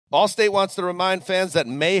Allstate wants to remind fans that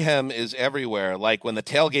mayhem is everywhere, like when the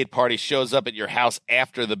tailgate party shows up at your house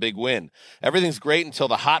after the big win. Everything's great until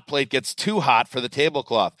the hot plate gets too hot for the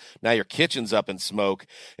tablecloth. Now your kitchen's up in smoke.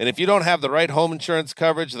 And if you don't have the right home insurance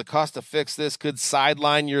coverage, the cost to fix this could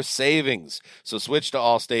sideline your savings. So switch to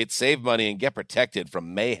Allstate, save money, and get protected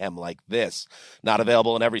from mayhem like this. Not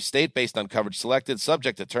available in every state based on coverage selected,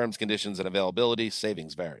 subject to terms, conditions, and availability.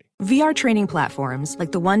 Savings vary. VR training platforms,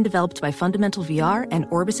 like the one developed by Fundamental VR and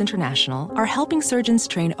Orbis International, are helping surgeons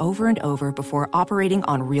train over and over before operating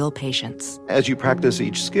on real patients. As you practice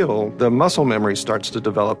each skill, the muscle memory starts to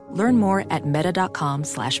develop. Learn more at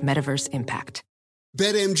meta.com/metaverse impact.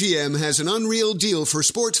 BetMGM has an unreal deal for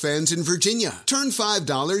sports fans in Virginia. Turn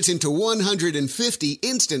 $5 into $150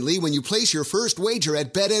 instantly when you place your first wager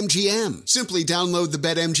at BetMGM. Simply download the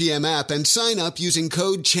BetMGM app and sign up using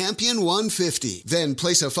code CHAMPION150. Then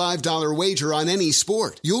place a $5 wager on any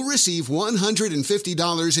sport. You'll receive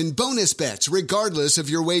 $150 in bonus bets regardless of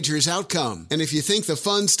your wager's outcome. And if you think the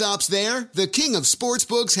fun stops there, the King of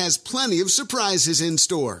Sportsbooks has plenty of surprises in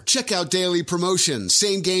store. Check out daily promotions,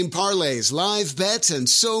 same-game parlays, live bets, and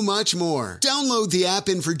so much more. Download the app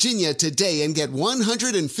in Virginia today and get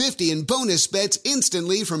 $150 in bonus bets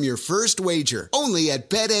instantly from your first wager. Only at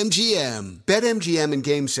BetMGM. BetMGM and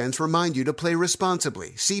GameSense remind you to play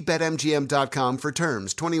responsibly. See BetMGM.com for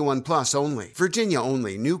terms. 21 plus only. Virginia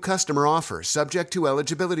only. New customer offer. Subject to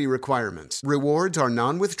eligibility requirements. Rewards are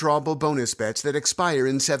non-withdrawable bonus bets that expire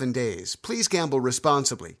in 7 days. Please gamble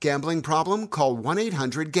responsibly. Gambling problem? Call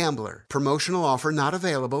 1-800-GAMBLER. Promotional offer not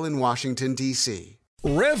available in Washington, D.C.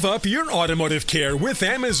 Rev up your automotive care with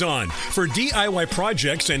Amazon. For DIY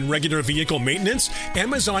projects and regular vehicle maintenance,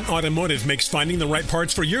 Amazon Automotive makes finding the right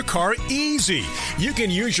parts for your car easy. You can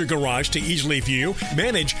use your garage to easily view,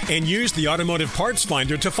 manage, and use the automotive parts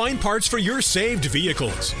finder to find parts for your saved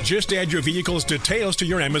vehicles. Just add your vehicle's details to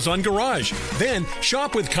your Amazon garage. Then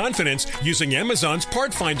shop with confidence using Amazon's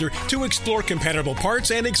part finder to explore compatible parts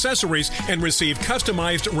and accessories and receive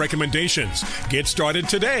customized recommendations. Get started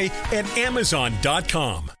today at Amazon.com.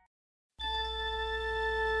 Ron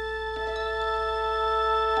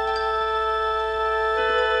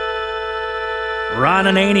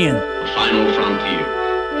Ananian. The final frontier.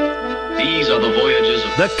 These are the voyages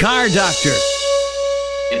of The Car Doctor.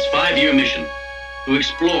 Its 5-year mission: to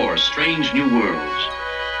explore strange new worlds,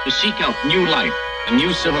 to seek out new life and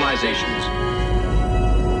new civilizations.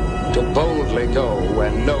 To boldly go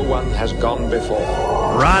where no one has gone before.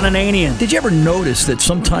 Ron Ananian. Did you ever notice that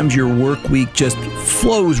sometimes your work week just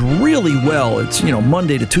flows really well? It's,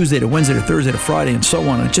 Monday to Tuesday to Wednesday to Thursday to Friday and so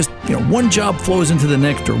on. It just, one job flows into the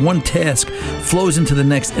next or one task flows into the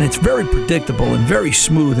next, and it's very predictable and very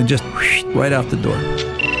smooth and just right out the door.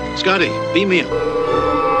 Scotty, beam me up.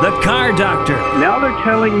 The Car Doctor. Now they're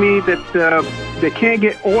telling me that they can't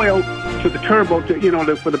get oil to the turbo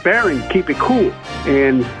for the bearing, keep it cool.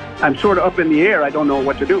 And I'm sort of up in the air. I don't know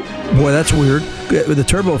what to do. Boy, that's weird. The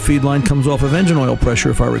turbo feed line comes off of engine oil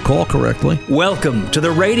pressure, if I recall correctly. Welcome to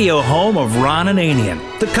the radio home of Ron Ananian,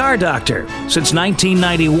 the Car Doctor. Since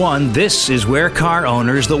 1991, this is where car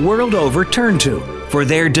owners the world over turn to for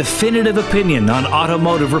their definitive opinion on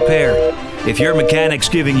automotive repair. If your mechanic's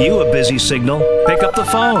giving you a busy signal, pick up the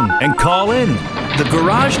phone and call in. The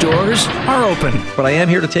garage doors are open. But I am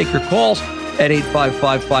here to take your calls at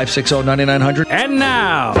 855-560-9900. And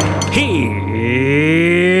now, here's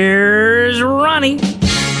Ronnie.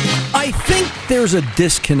 I think there's a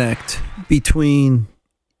disconnect between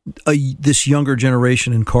this younger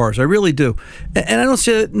generation in cars. I really do. And I don't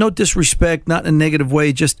say no disrespect, not in a negative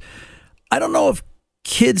way, just I don't know if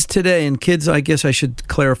kids today, and kids, I guess I should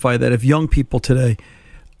clarify that, if young people today,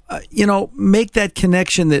 make that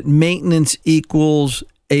connection that maintenance equals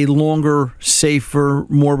a longer, safer,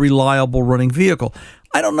 more reliable running vehicle.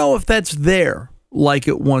 I don't know if that's there like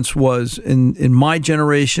it once was in my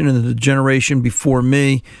generation and the generation before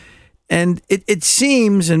me. And it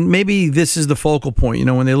seems, and maybe this is the focal point,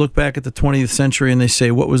 when they look back at the 20th century and they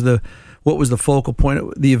say, what was the focal point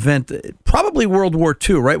of the event? Probably World War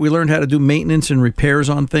II, right? We learned how to do maintenance and repairs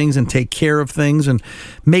on things and take care of things and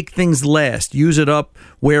make things last. Use it up,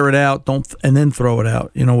 wear it out, and then throw it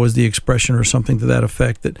out, was the expression or something to that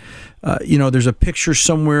effect. That, there's a picture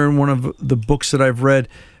somewhere in one of the books that I've read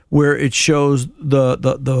where it shows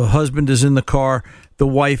the husband is in the car, the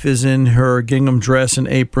wife is in her gingham dress and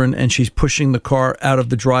apron, and she's pushing the car out of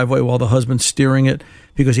the driveway while the husband's steering it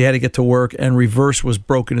because he had to get to work, and reverse was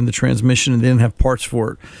broken in the transmission and they didn't have parts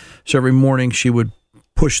for it. So every morning she would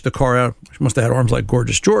push the car out. She must have had arms like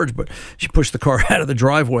Gorgeous George, but she pushed the car out of the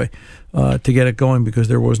driveway to get it going because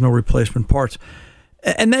there was no replacement parts.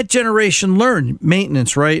 And that generation learned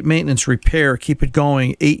maintenance, right? Maintenance, repair, keep it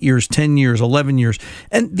going, 8 years, 10 years, 11 years.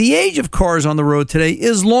 And the age of cars on the road today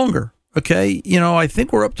is longer, okay? I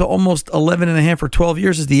think we're up to almost 11 and a half or 12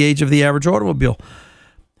 years is the age of the average automobile.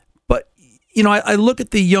 But, I look at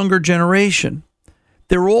the younger generation.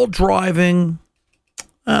 They're all driving,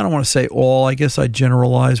 I don't want to say all, I guess I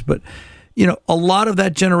generalize, but, a lot of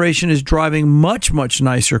that generation is driving much, much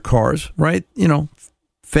nicer cars, right?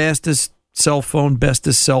 Fastest cell phone,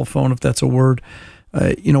 bestest cell phone, if that's a word.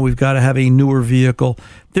 We've got to have a newer vehicle.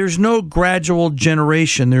 There's no gradual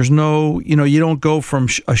generation. There's no, you don't go from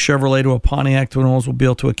a Chevrolet to a Pontiac to an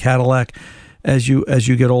Oldsmobile to a Cadillac as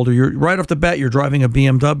you get older. You're right off the bat, you're driving a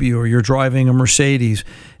BMW or you're driving a Mercedes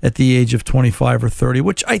at the age of 25 or 30,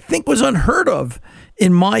 which I think was unheard of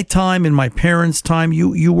in my time, in my parents' time.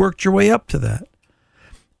 You worked your way up to that.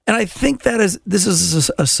 And I think this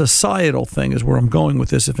is a societal thing is where I'm going with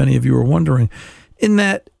this, if any of you are wondering, in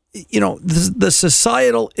that, the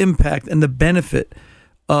societal impact and the benefit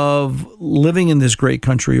of living in this great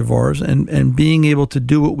country of ours and being able to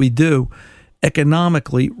do what we do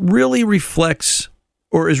economically really reflects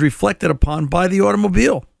or is reflected upon by the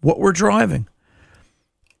automobile, what we're driving.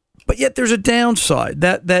 But yet there's a downside.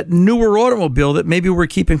 That newer automobile that maybe we're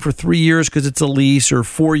keeping for 3 years because it's a lease or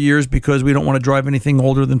 4 years because we don't want to drive anything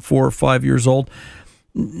older than 4 or 5 years old.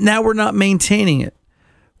 Now we're not maintaining it.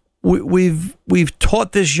 We've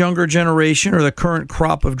taught this younger generation or the current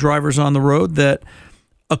crop of drivers on the road that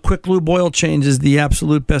a quick lube oil change is the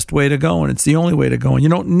absolute best way to go, and it's the only way to go. And you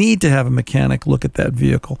don't need to have a mechanic look at that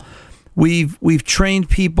vehicle. We've trained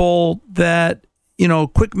people that,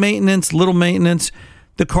 quick maintenance, little maintenance,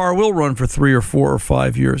 the car will run for 3 or 4 or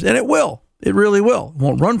 5 years. And it will. It really will. It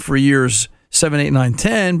won't run for years 7, 8, 9,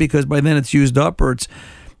 10 because by then it's used up or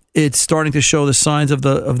it's starting to show the signs of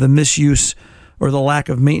the misuse or the lack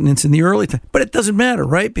of maintenance in the early time. But it doesn't matter,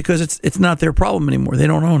 right? Because it's not their problem anymore. They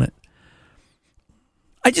don't own it.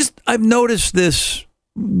 I've noticed this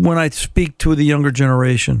when I speak to the younger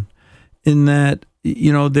generation in that,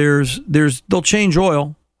 they'll change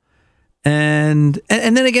oil. And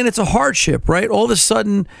then again, it's a hardship, right? All of a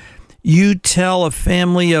sudden, you tell a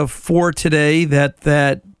family of 4 today that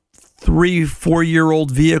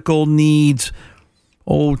 3-4-year-old vehicle needs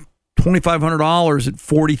 $2,500 at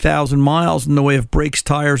 40,000 miles in the way of brakes,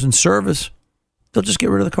 tires, and service. They'll just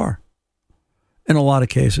get rid of the car. In a lot of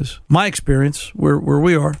cases, my experience where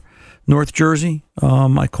we are, North Jersey,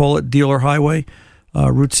 I call it Dealer Highway.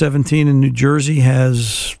 Route 17 in New Jersey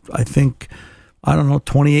has, I think,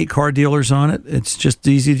 28 car dealers on it. It's just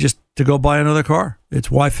easy just to go buy another car. It's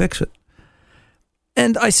why fix it.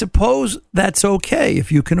 And I suppose that's okay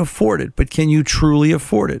if you can afford it, but can you truly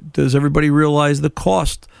afford it? Does everybody realize the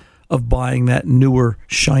cost of buying that newer,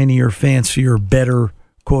 shinier, fancier, better,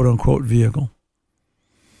 quote-unquote vehicle?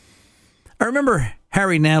 I remember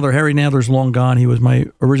Harry Nadler. Harry Nadler's long gone. He was my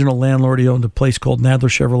original landlord. He owned a place called Nadler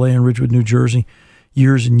Chevrolet in Ridgewood, New Jersey,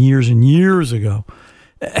 years and years and years ago.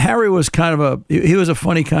 Harry was he was a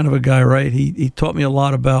funny kind of a guy, right? He taught me a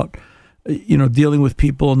lot about, dealing with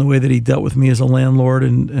people and the way that he dealt with me as a landlord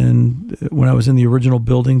and when I was in the original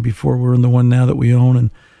building before we're in the one now that we own. And,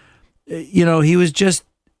 he was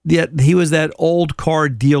he was that old car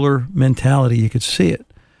dealer mentality. You could see it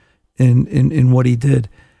in what he did.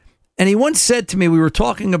 And he once said to me, we were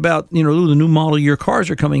talking about, the new model year cars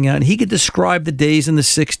are coming out, and he could describe the days in the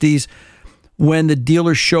 60s when the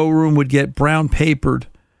dealer showroom would get brown papered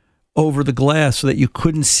over the glass so that you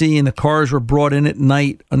couldn't see, and the cars were brought in at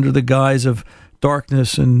night under the guise of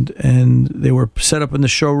darkness, and they were set up in the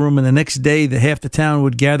showroom, and the next day half the town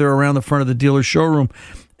would gather around the front of the dealer showroom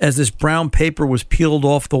as this brown paper was peeled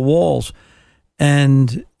off the walls.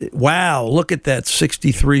 And wow, look at that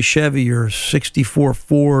 63 Chevy or 64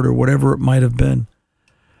 Ford or whatever it might have been.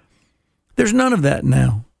 There's none of that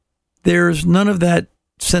now. There's none of that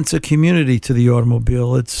sense of community to the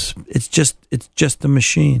automobile. It's just a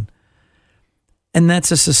machine. And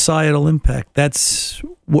that's a societal impact. That's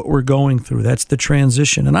what we're going through. That's the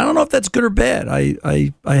transition. And I don't know if that's good or bad.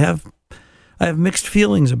 I have mixed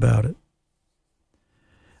feelings about it.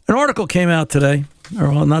 An article came out today, or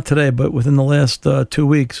well, not today, but within the last 2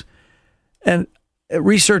 weeks. And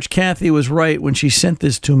Research Kathy was right when she sent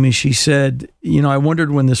this to me. She said, I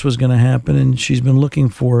wondered when this was going to happen, and she's been looking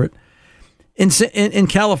for it. In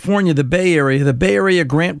California, the Bay Area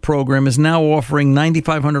grant program is now offering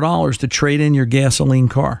 $9,500 to trade in your gasoline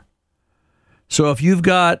car. So if you've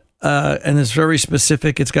got, and it's very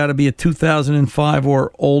specific, it's got to be a 2005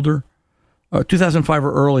 or older, 2005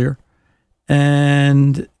 or earlier,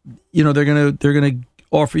 and they're gonna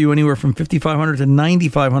offer you anywhere from $5,500 to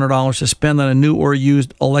 $9,500 to spend on a new or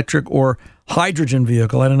used electric or hydrogen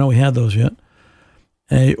vehicle. I don't know we had those yet.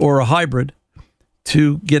 Or a hybrid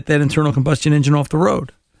to get that internal combustion engine off the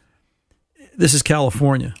road. This is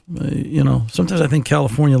California. Sometimes I think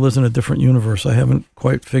California lives in a different universe. I haven't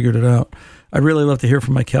quite figured it out. I'd really love to hear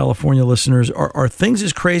from my California listeners. Are things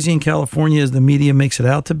as crazy in California as the media makes it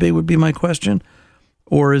out to be, would be my question?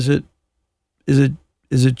 Or is it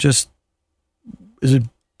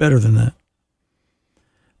better than that?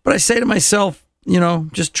 But I say to myself,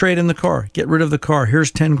 just trade in the car, get rid of the car.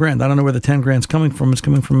 Here's 10 grand. I don't know where the 10 grand's coming from. It's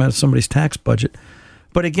coming from somebody's tax budget.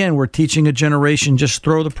 But again, we're teaching a generation, just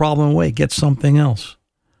throw the problem away, get something else.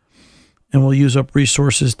 And we'll use up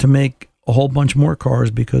resources to make a whole bunch more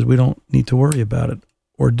cars because we don't need to worry about it.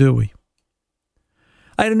 Or do we?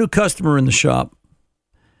 I had a new customer in the shop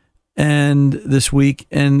and this week,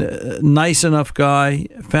 and a nice enough guy,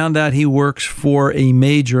 found out he works for a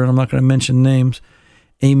major, and I'm not going to mention names,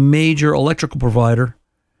 a major electrical provider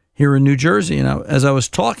here in New Jersey. And as I was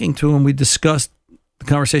talking to him, we discussed, the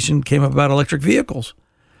conversation came up about electric vehicles.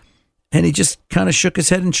 And he just kind of shook his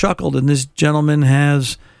head and chuckled. And this gentleman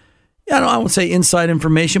has, I won't say inside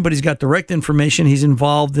information, but he's got direct information. He's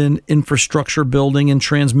involved in infrastructure building and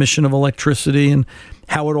transmission of electricity and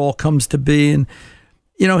how it all comes to be. And,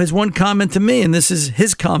 his one comment to me, and this is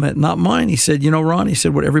his comment, not mine, he said, Ron, he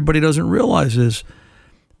said, what everybody doesn't realize is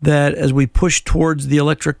that as we push towards the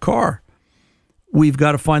electric car, we've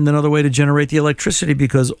got to find another way to generate the electricity,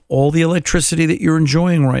 because all the electricity that you're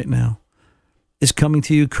enjoying right now is coming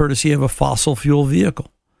to you courtesy of a fossil fuel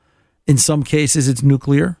vehicle. In some cases, it's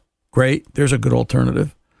nuclear. Great. There's a good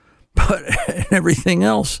alternative. But everything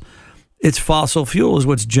else, it's fossil fuel is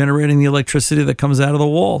what's generating the electricity that comes out of the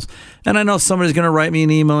walls. And I know somebody's going to write me an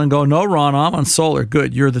email and go, no, Ron, I'm on solar.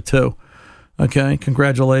 Good. You're the two. Okay.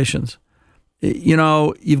 Congratulations.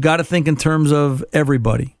 You've got to think in terms of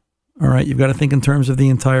everybody. All right. You've got to think in terms of the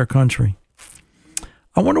entire country.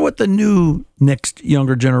 I wonder what the new next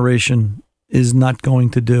younger generation is not going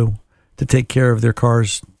to do to take care of their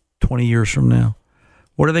cars 20 years from now.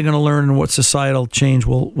 What are they going to learn, and what societal change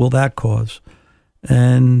will that cause?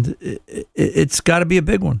 And it's got to be a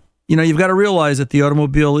big one. You've got to realize that the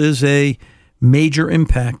automobile is a major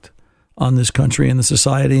impact on this country and the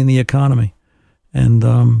society and the economy.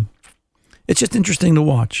 And it's just interesting to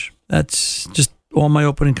watch. That's just all my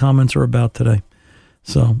opening comments are about today.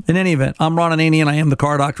 So, in any event, I'm Ron Ananian. I am the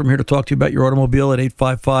Car Doctor. I'm here to talk to you about your automobile at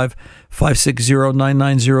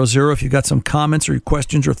 855-560-9900. If you've got some comments or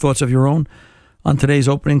questions or thoughts of your own on today's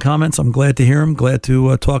opening comments, I'm glad to hear them. Glad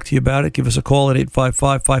to talk to you about it. Give us a call at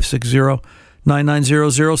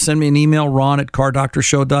 855-560-9900. Send me an email,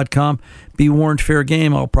 ron@cardoctorshow.com. Be warned, fair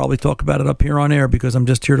game. I'll probably talk about it up here on air because I'm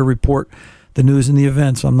just here to report the news and the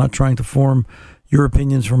events. I'm not trying to form your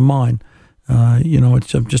opinions from mine. I'm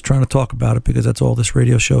just trying to talk about it because that's all this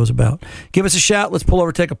radio show is about. Give us a shout. Let's pull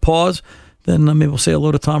over, take a pause. Then maybe we'll say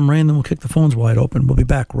hello to Tom Rain. Then we'll kick the phones wide open. We'll be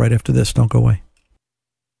back right after this. Don't go away.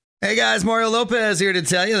 Hey guys, Mario Lopez here to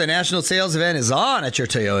tell you the national sales event is on at your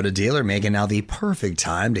Toyota dealer, making now the perfect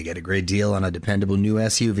time to get a great deal on a dependable new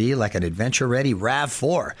SUV like an adventure-ready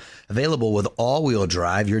RAV4. Available with all-wheel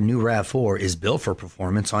drive, your new RAV4 is built for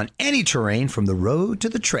performance on any terrain from the road to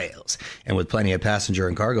the trails. And with plenty of passenger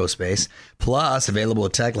and cargo space, plus available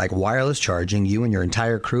tech like wireless charging, you and your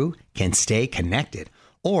entire crew can stay connected.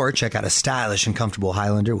 Or check out a stylish and comfortable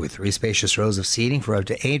Highlander with 3 spacious rows of seating for up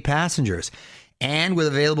to 8 passengers. And with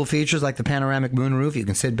available features like the panoramic moonroof, you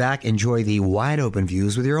can sit back, enjoy the wide-open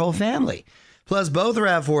views with your whole family. Plus, both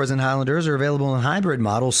RAV4s and Highlanders are available in hybrid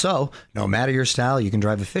models, so no matter your style, you can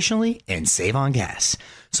drive efficiently and save on gas.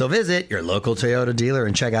 So visit your local Toyota dealer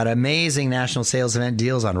and check out amazing national sales event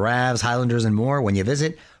deals on RAVs, Highlanders, and more when you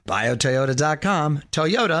visit biotoyota.com.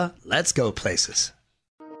 Toyota, let's go places.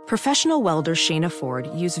 Professional welder Shayna Ford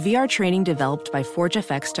used VR training developed by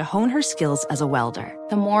ForgeFX to hone her skills as a welder.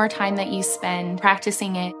 The more time that you spend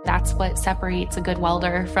practicing it, that's what separates a good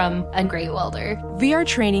welder from a great welder. VR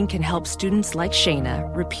training can help students like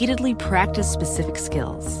Shayna repeatedly practice specific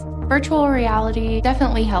skills. Virtual reality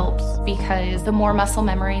definitely helps because the more muscle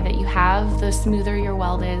memory that you have, the smoother your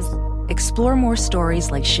weld is. Explore more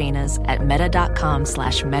stories like Shayna's at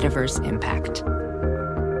meta.com/metaverseimpact.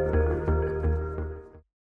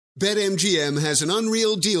 BetMGM has an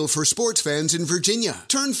unreal deal for sports fans in Virginia.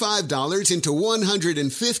 Turn $5 into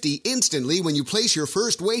 $150 instantly when you place your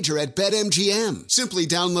first wager at BetMGM. Simply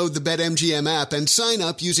download the BetMGM app and sign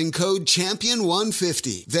up using code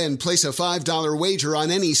Champion150. Then place a $5 wager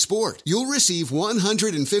on any sport. You'll receive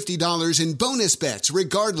 $150 in bonus bets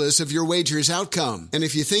regardless of your wager's outcome. And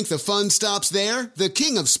if you think the fun stops there, the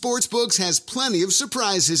King of Sportsbooks has plenty of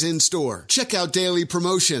surprises in store. Check out daily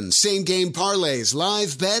promotions, same-game parlays,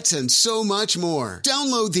 live bets, and so much more.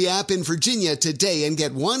 Download the app in Virginia today and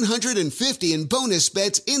get $150 in bonus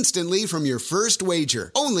bets instantly from your first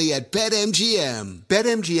wager. Only at BetMGM.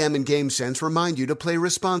 BetMGM and GameSense remind you to play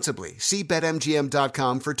responsibly. See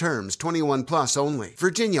BetMGM.com for terms. 21 plus only.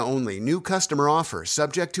 Virginia only. New customer offer.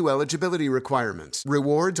 Subject to eligibility requirements.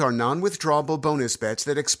 Rewards are non-withdrawable bonus bets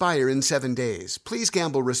that expire in 7 days. Please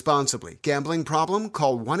gamble responsibly. Gambling problem?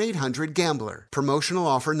 Call 1-800-GAMBLER. Promotional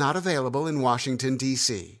offer not available in Washington,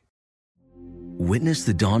 D.C. Witness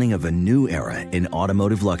the dawning of a new era in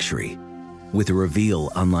automotive luxury with a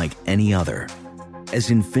reveal unlike any other as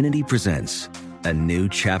Infiniti presents a new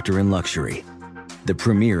chapter in luxury, the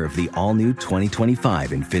premiere of the all-new 2025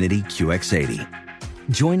 Infiniti QX80.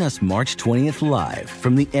 Join us March 20th live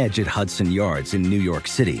from the Edge at Hudson Yards in New York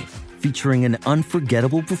City, featuring an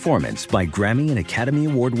unforgettable performance by Grammy and Academy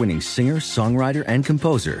Award-winning singer, songwriter, and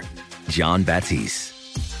composer Jon Batiste.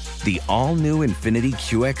 The all-new Infiniti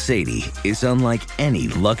QX80 is unlike any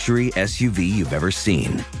luxury SUV you've ever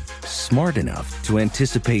seen. Smart enough to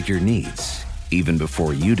anticipate your needs, even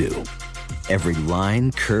before you do. Every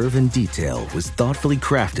line, curve, and detail was thoughtfully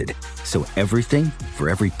crafted, so everything for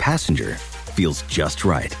every passenger feels just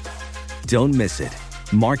right. Don't miss it.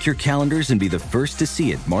 Mark your calendars and be the first to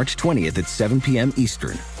see it March 20th at 7 p.m.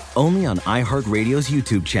 Eastern, only on iHeartRadio's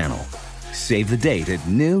YouTube channel. Save the date at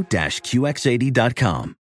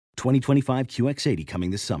new-QX80.com. 2025 QX80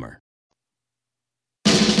 coming this summer.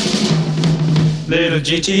 Little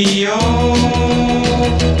GTO,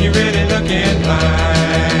 you really looking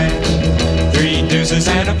fine. 3 deuces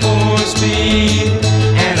and a 4-speed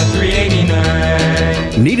and a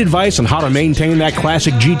 389. Need advice on how to maintain that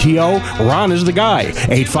classic GTO? Ron is the guy.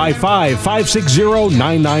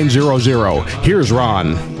 855-560-9900. Here's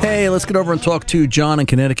Ron. Hey, let's get over and talk to John in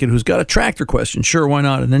Connecticut, who's got a tractor question. Sure, why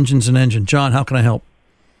not? An engine's an engine. John, how can I help?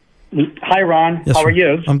 Hi, Ron. Yes, how sir. are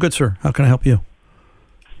you? I'm good, sir. How can I help you?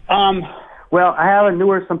 Well, I have a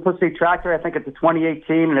newer simplicity tractor. I think it's a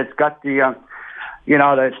 2018, and it's got the, what do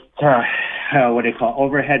you call it?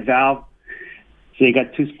 Overhead valve. So you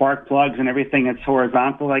got 2 spark plugs and everything. It's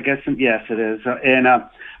horizontal, I guess. And yes, it is. And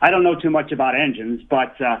I don't know too much about engines,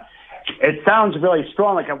 but it sounds really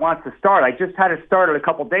strong, like it wants to start. I just had it started a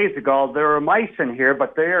couple days ago. There were mice in here,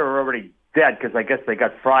 but they are already dead because I guess they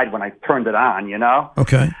got fried when I turned it on.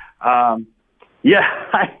 Okay. How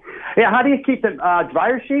do you keep the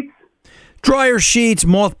dryer sheets? Dryer sheets,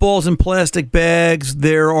 mothballs in plastic bags.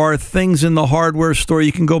 There are things in the hardware store.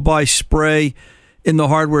 You can go buy spray in the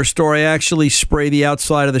hardware store. I actually spray the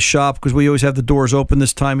outside of the shop because we always have the doors open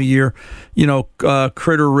this time of year.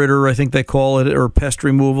 Critter Ritter, I think they call it, or pest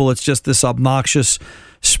removal. It's just this obnoxious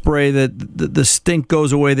spray that the stink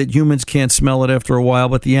goes away, that humans can't smell it after a while,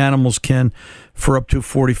 but the animals can for up to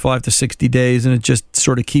 45 to 60 days, and it just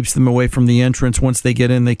sort of keeps them away from the entrance. Once they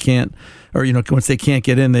get in, they can't, or once they can't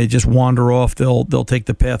get in, they just wander off. They'll take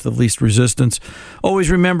the path of least resistance.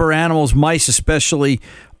 Always remember, animals, mice especially,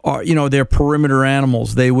 are they're perimeter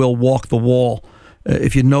animals. They will walk the wall.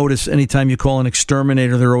 If you notice, anytime you call an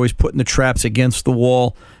exterminator, they're always putting the traps against the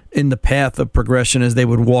wall in the path of progression as they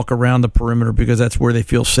would walk around the perimeter, because that's where they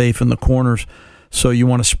feel safe, in the corners. So you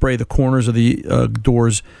want to spray the corners of the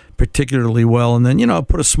doors particularly well, and then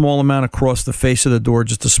put a small amount across the face of the door,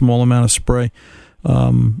 just a small amount of spray,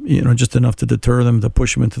 just enough to deter them, to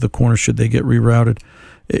push them into the corner should they get rerouted.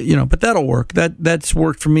 But that'll work. That's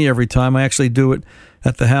worked for me every time. I actually do it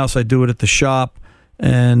at the house. I do it at the shop,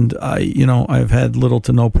 and I've had little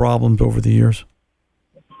to no problems over the years.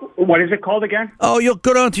 What is it called again? Oh, you'll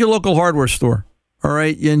go down to your local hardware store, all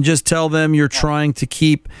right, and just tell them you're trying to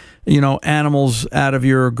keep, animals out of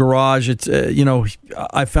your garage. It's,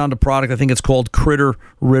 I found a product, I think it's called Critter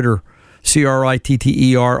Ritter, CRITTER, I think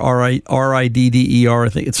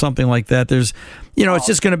it's something like that. There's, it's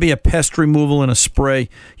just going to be a pest removal and a spray.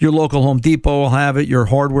 Your local Home Depot will have it. Your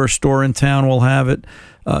hardware store in town will have it.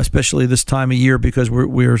 Especially this time of year, because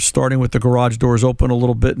we're starting with the garage doors open a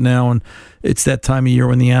little bit now, and it's that time of year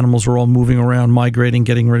when the animals are all moving around, migrating,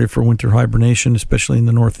 getting ready for winter hibernation, especially in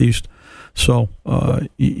the Northeast. So,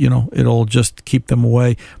 it'll just keep them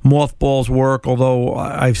away. Mothballs work, although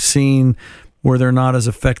I've seen where they're not as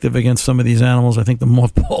effective against some of these animals. I think the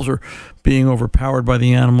mothballs are being overpowered by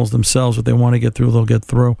the animals themselves. What they want to get through, they'll get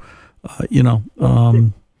through.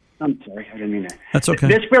 I'm sorry, I didn't mean that. That's okay.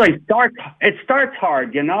 This really starts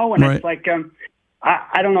hard, and Right. it's like,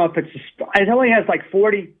 I don't know if it only has like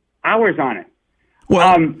 40 hours on it.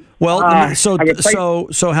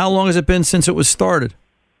 So how long has it been since it was started?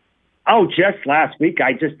 Oh, just last week.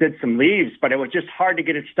 I just did some leaves, but it was just hard to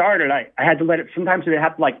get it started. I had to let it, sometimes it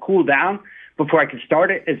have to like cool down before I could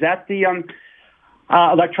start it. Is that the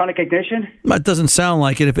electronic ignition? That doesn't sound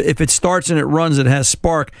like it. If it starts and it runs, it has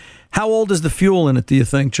spark. How old is the fuel in it, do you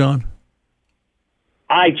think, John?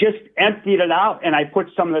 I just emptied it out, and I put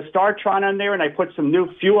some of the Startron in there, and I put some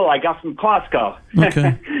new fuel I got from Costco.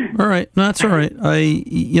 Okay. All right. No, that's all right.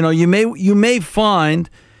 You may find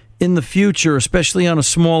in the future, especially on a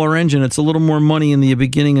smaller engine, it's a little more money in the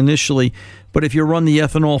beginning initially. But if you run the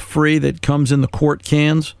ethanol free that comes in the quart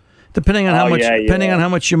cans, depending on how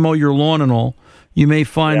much you mow your lawn and all, you may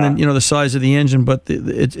find that the size of the engine, but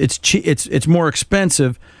it's more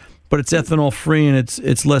expensive. But it's ethanol free and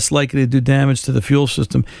it's less likely to do damage to the fuel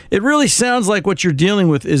system. It really sounds like what you're dealing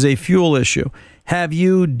with is a fuel issue.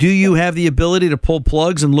 Do you have the ability to pull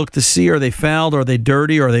plugs and look to see, are they fouled, are they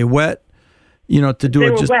dirty, are they wet? To do they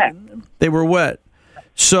it were just wet. They were wet.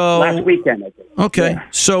 So last weekend, I think. Okay. Yeah.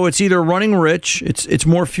 So it's either running rich, it's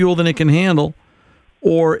more fuel than it can handle,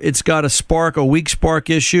 or it's got a weak spark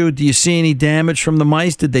issue. Do you see any damage from the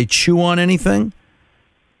mice? Did they chew on anything?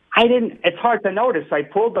 I didn't. It's hard to notice. I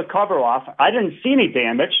pulled the cover off. I didn't see any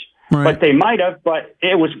damage, right. But they might have. But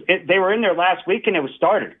they were in there last week, and it was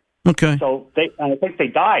started. Okay. So I think they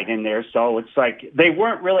died in there. So it's like they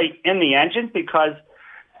weren't really in the engine because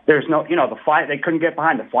there's no, they couldn't get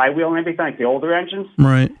behind the flywheel and everything like the older engines.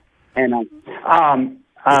 Right. And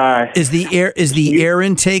is the air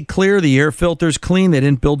intake clear? The air filter's clean. They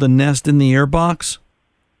didn't build a nest in the air box.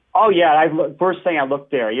 Oh, yeah. First thing I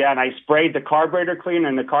looked there, and I sprayed the carburetor cleaner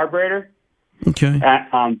in the carburetor. Okay.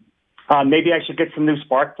 Maybe I should get some new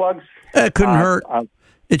spark plugs. It couldn't hurt.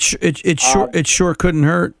 It sure couldn't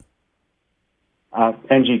hurt.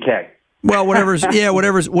 NGK. Well,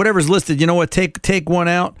 whatever's listed. You know what? Take one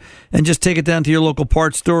out and just take it down to your local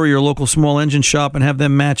parts store or your local small engine shop and have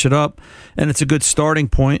them match it up, and it's a good starting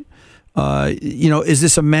point. Is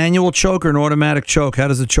this a manual choke or an automatic choke? How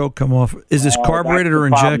does the choke come off? Is this carbureted or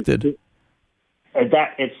injected?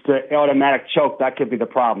 It's the automatic choke. That could be the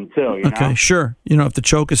problem too. Okay, sure. If the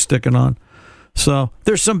choke is sticking on. So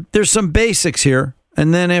there's some basics here.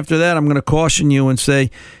 And then after that, I'm going to caution you and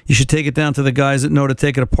say you should take it down to the guys that know to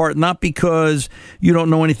take it apart, not because you don't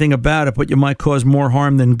know anything about it, but you might cause more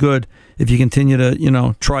harm than good if you continue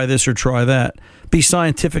to, try this or try that. Be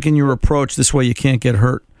scientific in your approach. This way you can't get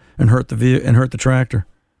hurt and hurt the tractor.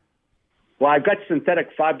 Well, I've got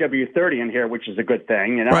synthetic 5W30 in here, which is a good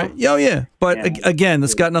thing, Right. Oh, yeah. But again,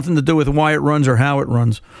 it's got nothing to do with why it runs or how it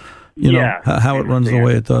runs. How it runs the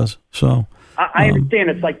way it does. So I understand.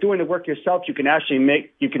 It's like doing the work yourself. You can actually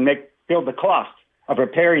build the cost of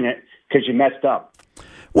repairing it because you messed up.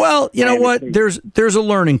 Well, you know what? There's a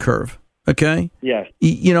learning curve. Okay. Yes.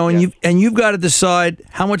 You've got to decide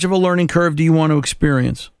how much of a learning curve do you want to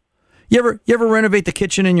experience. You ever renovate the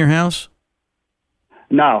kitchen in your house?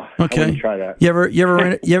 No. Okay. I wouldn't try that. You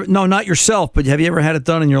ever no, not yourself, but have you ever had it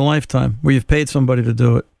done in your lifetime where you've paid somebody to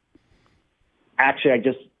do it? Actually,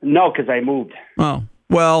 no, because I moved. Oh.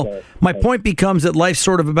 Well, my point becomes that life's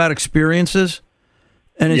sort of about experiences.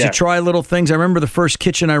 And as you try little things, I remember the first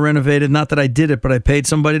kitchen I renovated, not that I did it, but I paid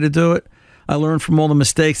somebody to do it. I learned from all the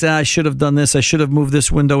mistakes. I should have done this. I should have moved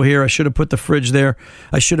this window here. I should have put the fridge there.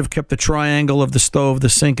 I should have kept the triangle of the stove, the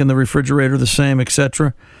sink, and the refrigerator the same,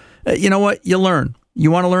 etc. You know what? You learn. You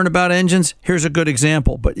want to learn about engines? Here's a good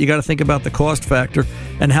example, but you got to think about the cost factor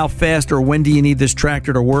and how fast or when do you need this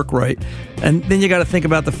tractor to work right. And then you got to think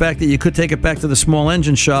about the fact that you could take it back to the small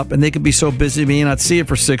engine shop and they could be so busy you may not see it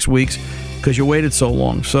for 6 weeks because you waited so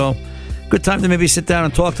long. So good time to maybe sit down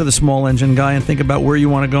and talk to the small engine guy and think about where you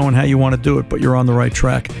want to go and how you want to do it, but you're on the right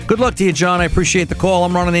track. Good luck to you, John. I appreciate the call.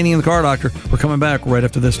 I'm Ron Ananian, the Car Doctor. We're coming back right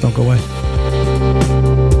after this. Don't go away.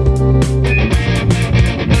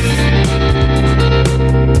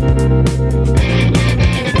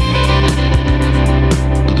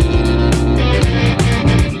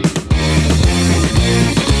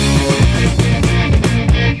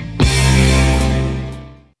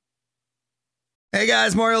 Hey guys,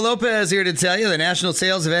 guys, Mario Lopez here to tell you the national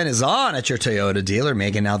sales event is on at your Toyota dealer,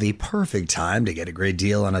 making now the perfect time to get a great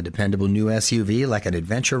deal on a dependable new SUV like an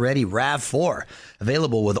adventure-ready RAV4.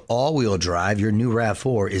 Available with all-wheel drive, your new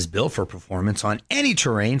RAV4 is built for performance on any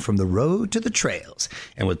terrain from the road to the trails.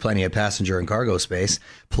 And with plenty of passenger and cargo space,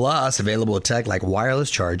 plus available tech like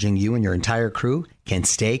wireless charging, you and your entire crew can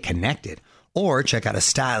stay connected. Or check out a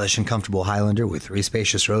stylish and comfortable Highlander with 3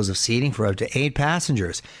 spacious rows of seating for up to 8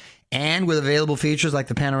 passengers. And with available features like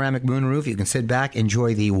the panoramic moonroof, you can sit back,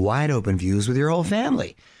 enjoy the wide open views with your whole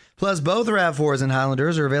family. Plus, both RAV4s and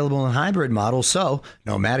Highlanders are available in hybrid models, so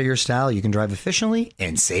no matter your style, you can drive efficiently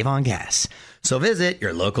and save on gas. So visit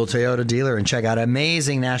your local Toyota dealer and check out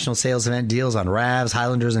amazing national sales event deals on RAVs,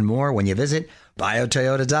 Highlanders, and more when you visit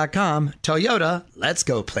biotoyota.com. Toyota, let's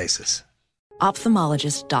go places.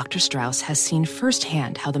 Ophthalmologist Dr. Strauss has seen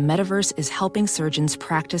firsthand how the metaverse is helping surgeons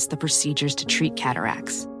practice the procedures to treat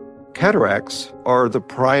cataracts. Cataracts are the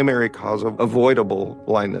primary cause of avoidable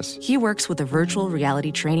blindness. He works with a virtual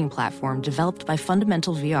reality training platform developed by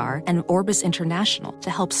Fundamental VR and Orbis International to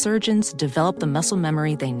help surgeons develop the muscle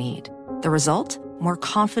memory they need. The result? More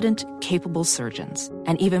confident, capable surgeons.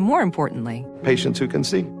 And even more importantly, patients who can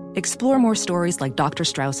see. Explore more stories like Dr.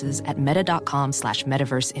 Strauss's at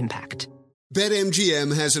meta.com/metaverse impact.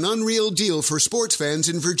 BetMGM has an unreal deal for sports fans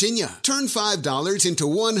in Virginia. Turn $5 into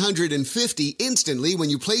 $150 instantly when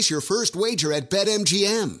you place your first wager at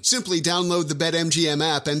BetMGM. Simply download the BetMGM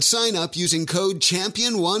app and sign up using code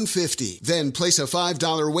CHAMPION150. Then place a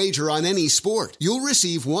 $5 wager on any sport. You'll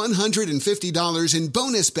receive $150 in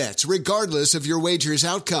bonus bets regardless of your wager's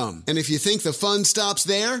outcome. And if you think the fun stops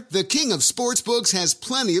there, the king of sportsbooks has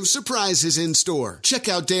plenty of surprises in store. Check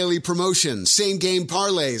out daily promotions, same-game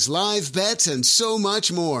parlays, live bets, and so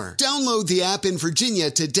much more. Download the app in Virginia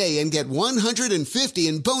today and get $150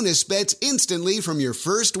 in bonus bets instantly from your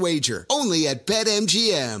first wager. Only at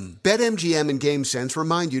BetMGM. BetMGM and GameSense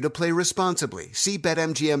remind you to play responsibly. See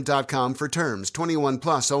BetMGM.com for terms. 21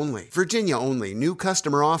 plus only. Virginia only. New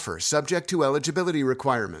customer offer subject to eligibility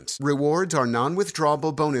requirements. Rewards are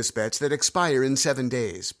non-withdrawable bonus bets that expire in 7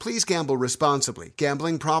 days. Please gamble responsibly.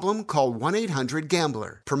 Gambling problem? Call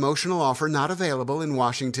 1-800-GAMBLER. Promotional offer not available in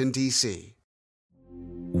Washington, D.C.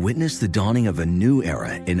 Witness the dawning of a new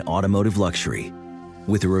era in automotive luxury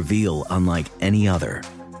with a reveal unlike any other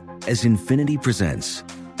as Infiniti presents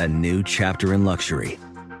a new chapter in luxury,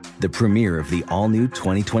 the premiere of the all-new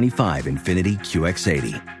 2025 Infiniti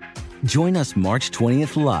QX80. Join us March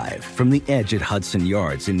 20th live from the Edge at Hudson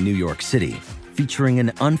Yards in New York City, featuring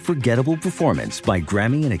an unforgettable performance by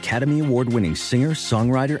Grammy and Academy Award-winning singer,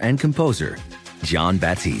 songwriter, and composer Jon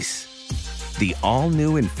Batiste. The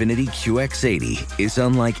all-new Infiniti QX80 is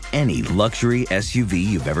unlike any luxury SUV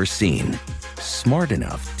you've ever seen. Smart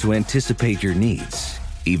enough to anticipate your needs,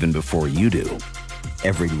 even before you do.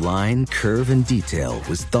 Every line, curve, and detail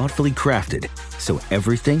was thoughtfully crafted, so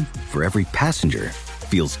everything for every passenger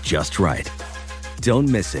feels just right. Don't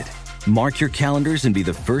miss it. Mark your calendars and be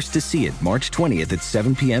the first to see it March 20th at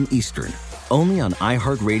 7 p.m. Eastern, only on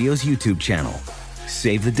iHeartRadio's YouTube channel.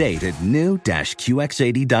 Save the date at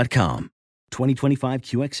new-QX80.com. 2025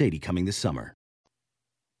 QX80 coming this summer.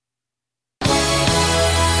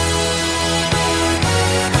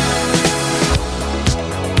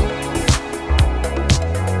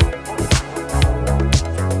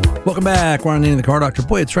 Welcome back. We're on the Car Doctor.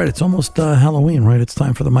 Boy, it's right. It's almost Halloween, right? It's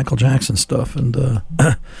time for the Michael Jackson stuff. And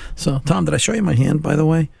so, Tom, did I show you my hand, by the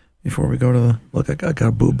way, before we go to the... Look, I got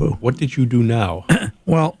a boo-boo. What did you do now?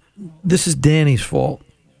 Well, this is Danny's fault.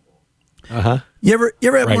 Uh-huh. You ever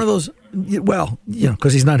have one of those... Well,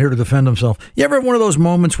 because he's not here to defend himself. You ever have one of those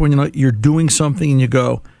moments when you're doing something and you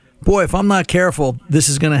go, boy, if I'm not careful, this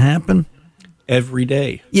is going to happen? Every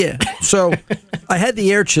day. Yeah. So I had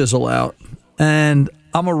the air chisel out, and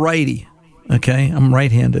I'm a righty, okay? I'm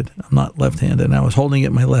right-handed. I'm not left-handed, and I was holding it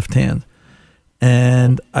in my left hand.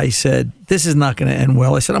 And I said, this is not going to end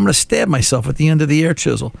well. I said, I'm going to stab myself at the end of the air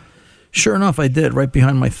chisel. Sure enough, I did, right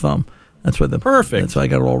behind my thumb. That's why perfect. That's why I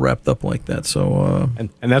got it all wrapped up like that. So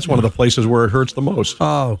and that's one of the places where it hurts the most.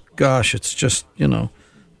 Oh gosh, it's just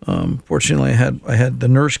fortunately I had the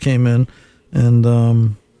nurse came in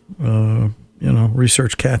and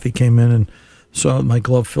research Kathy came in and saw my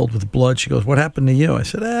glove filled with blood. She goes, "What happened to you?" I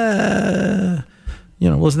said,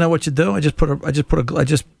 wasn't that what you do? I just put a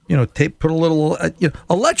little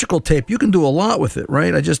electrical tape. You can do a lot with it,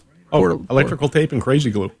 right? Electrical tape and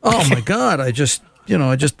crazy glue. Oh my God, I just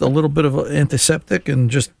a little bit of antiseptic and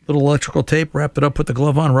just a little electrical tape, wrapped it up, put the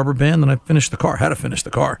glove on, rubber band, and I finished the car. Had to finish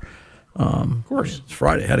the car. Of course. It's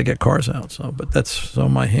Friday. Had to get cars out. So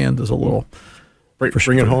my hand is a little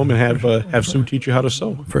Bring it home and have Sue teach you how to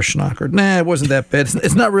sew. For Schnocker. Nah, it wasn't that bad.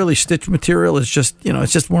 It's not really stitch material. It's just,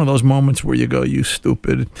 it's just one of those moments where you go, you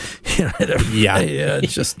stupid. Yeah.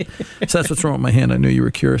 It's just, so that's what's wrong with my hand. I knew you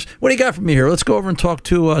were curious. What do you got for me here? Let's go over and talk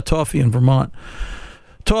to Toffee in Vermont.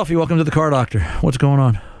 Toffee, welcome to the Car Doctor. What's going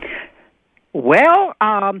on? Well,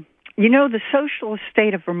 the socialist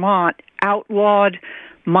state of Vermont outlawed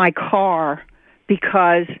my car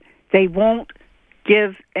because they won't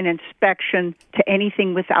give an inspection to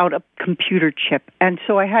anything without a computer chip. And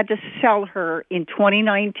so I had to sell her in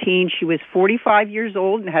 2019. She was 45 years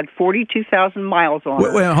old and had 42,000 miles on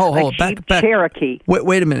her. Wait, hold. Back. Cherokee.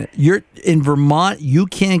 Wait a minute. You're in Vermont, you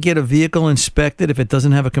can't get a vehicle inspected if it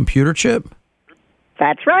doesn't have a computer chip?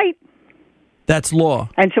 That's right. That's law.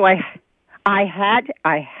 And so I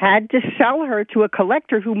had to sell her to a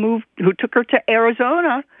collector who took her to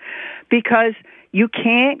Arizona because you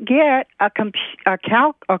can't get a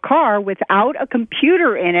car without a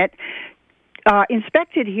computer in it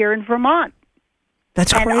inspected here in Vermont.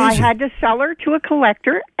 That's crazy. And I had to sell her to a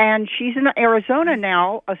collector, and she's in Arizona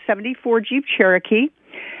now, a 74 Jeep Cherokee,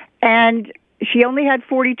 and she only had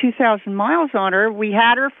 42,000 miles on her. We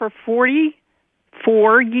had her for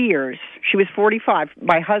 44 years. She was 45.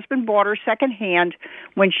 My husband bought her secondhand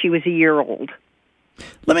when she was a year old.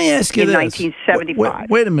 Let me ask you in this. 1975.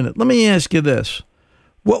 Wait a minute. Let me ask you this.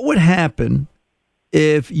 What would happen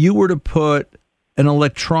if you were to put an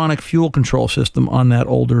electronic fuel control system on that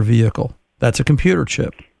older vehicle? That's a computer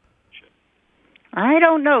chip. I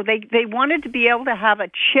don't know. They wanted to be able to have a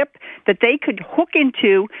chip that they could hook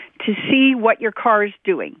into to see what your car is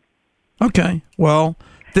doing. Okay. Well,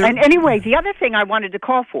 and anyway, the other thing I wanted to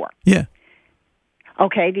call for. Yeah.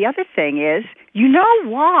 Okay, the other thing is, you know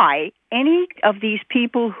why any of these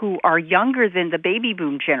people who are younger than the baby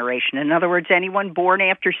boom generation, in other words, anyone born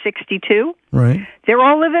after 62, right? They're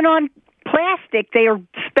all living on plastic. They are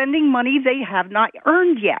spending money they have not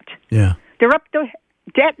earned yet. Yeah. They're up to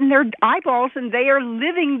debt in their eyeballs, and they are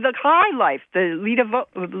living the high life. The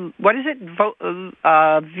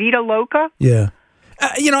Vita Loca? Yeah.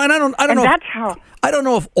 And I don't know. That's how. I don't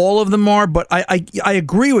know if all of them are, but I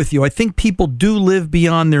agree with you. I think people do live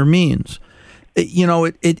beyond their means.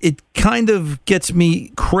 It kind of gets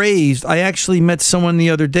me crazed. I actually met someone the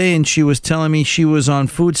other day, and she was telling me she was on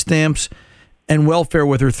food stamps and welfare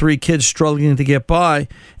with her 3 kids struggling to get by.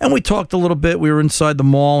 And we talked a little bit. We were inside the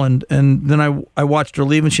mall, and then I watched her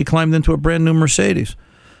leave, and she climbed into a brand new Mercedes.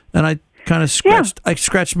 And I kind of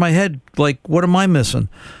scratched my head like, what am I missing?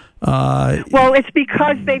 Well, it's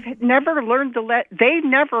because they've never learned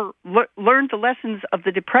learned the lessons of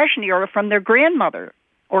the Depression era from their grandmother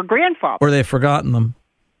or grandfather, or they've forgotten them,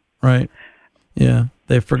 right? Yeah,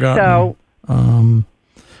 they've forgotten. So,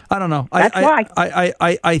 I don't know. That's why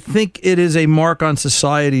I think it is a mark on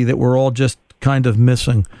society that we're all just kind of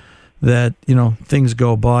missing. That things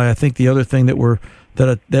go by. I think the other thing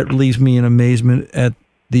that leaves me in amazement at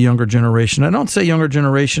the younger generation. I don't say younger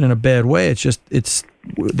generation in a bad way. It's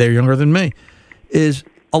they're younger than me. Is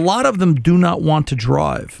a lot of them do not want to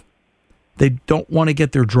drive. They don't want to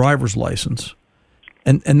get their driver's license.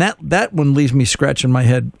 And that one leaves me scratching my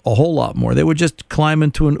head a whole lot more. They would just climb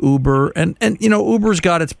into an Uber. And Uber's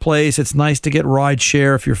got its place. It's nice to get ride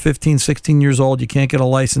share. If you're 15, 16 years old, you can't get a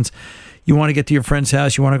license. You want to get to your friend's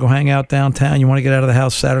house. You want to go hang out downtown. You want to get out of the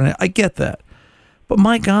house Saturday night. I get that. But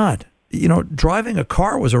my God, driving a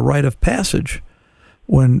car was a rite of passage.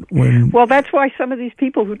 Well, that's why some of these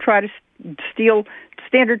people who try to steal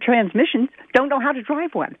standard transmissions don't know how to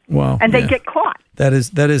drive one. Wow, and they get caught. That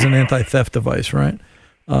is an anti-theft device, right?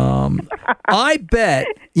 I bet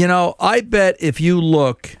if you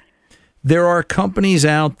look, there are companies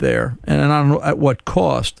out there, and I don't know at what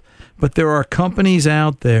cost, but there are companies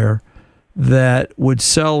out there that would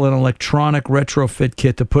sell an electronic retrofit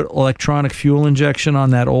kit to put electronic fuel injection on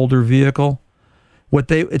that older vehicle.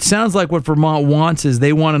 It sounds like what Vermont wants is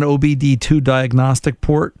they want an OBD2 diagnostic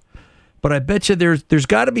port, but I bet you there's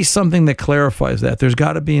got to be something that clarifies that. There's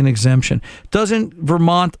got to be an exemption. Doesn't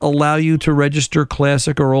Vermont allow you to register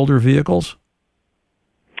classic or older vehicles?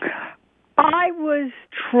 I was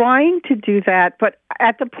trying to do that, but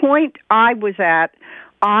at the point I was at,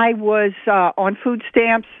 I was on food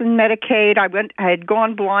stamps and Medicaid. I had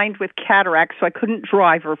gone blind with cataracts, so I couldn't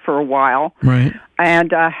drive her for a while. Right.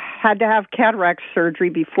 And had to have cataract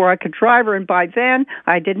surgery before I could drive her. And by then,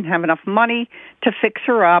 I didn't have enough money to fix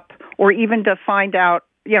her up or even to find out.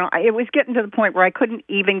 It was getting to the point where I couldn't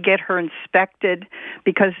even get her inspected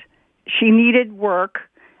because she needed work.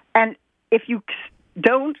 And if you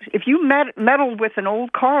if you meddle with an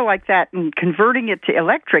old car like that and converting it to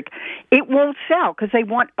electric, it won't sell because they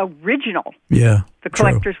want original. Yeah. The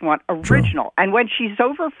collectors want original. True. And when she's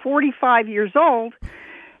over 45 years old,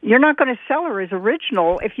 you're not going to sell her as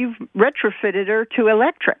original if you've retrofitted her to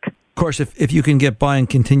electric. Of course, if you can get by and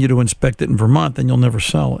continue to inspect it in Vermont, then you'll never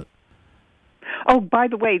sell it. Oh, by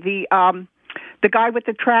the way, the guy with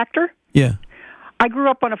the tractor? Yeah. I grew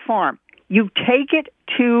up on a farm. You take it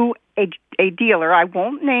to a dealer. I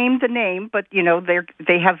won't name the name, but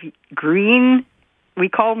they have green. We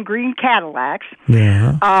call them green Cadillacs.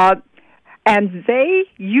 Yeah. And they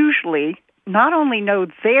usually not only know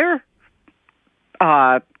their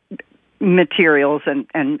materials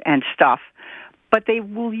and stuff, but they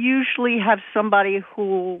will usually have somebody who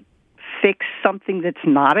will fix something that's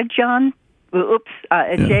not a John.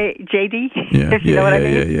 JD. If you know what I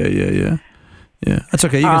mean. Yeah. That's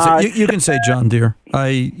okay. You can say John Deere.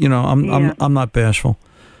 I'm not bashful.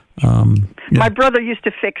 My brother used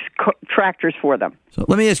to fix tractors for them. So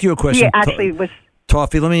let me ask you a question. He actually was.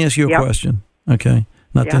 Toffee, let me ask you a question. Okay,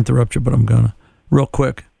 not to interrupt you, but I'm gonna real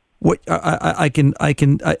quick. What I can.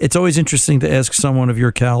 It's always interesting to ask someone of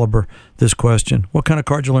your caliber this question. What kind of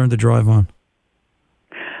car did you learn to drive on?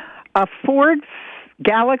 A Ford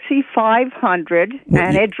Galaxy 500,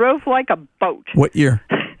 and it drove like a boat. What year?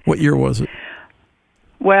 What year was it?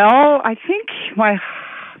 Well, I think my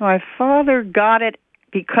father got it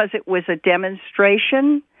because it was a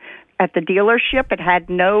demonstration at the dealership. It had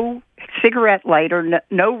no cigarette light or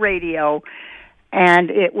no radio,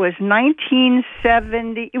 and it was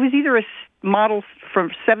 1970. It was either a model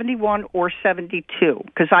from 71 or 72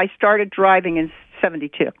 because I started driving in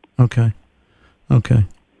 72. Okay.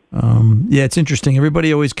 Yeah, it's interesting.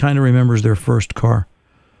 Everybody always kind of remembers their first car.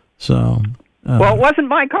 So. Well, it wasn't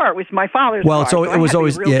my car; it was my father's car. Well, it was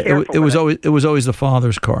always it was always the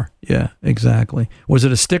father's car. Yeah, exactly. Was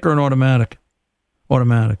it a stick or an automatic?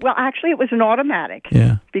 Automatic. Well, actually, it was an automatic.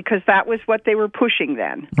 Yeah. Because that was what they were pushing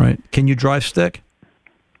then. Right. Can you drive stick?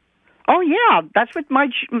 Oh yeah, that's what my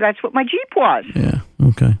Jeep was. Yeah.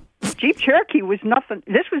 Okay. Jeep Cherokee was nothing.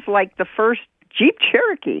 This was like the first Jeep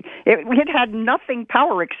Cherokee. It had nothing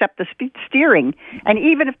power except the steering. And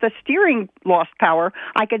even if the steering lost power,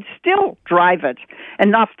 I could still drive it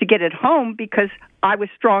enough to get it home because I was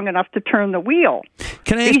strong enough to turn the wheel.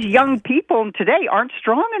 These young people today aren't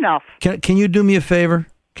strong enough. Can you do me a favor?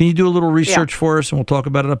 Can you do a little research for us, and we'll talk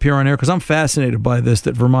about it up here on air? Because I'm fascinated by this,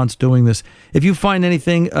 that Vermont's doing this. If you find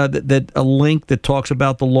anything, that a link that talks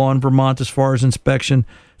about the law in Vermont as far as inspection,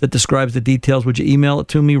 that describes the details, would you email it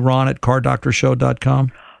to me,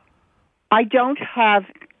 ron@cardoctorshow.com? I don't have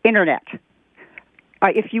internet.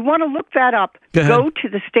 If you want to look that up, go to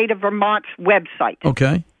the state of Vermont's website.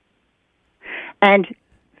 Okay. And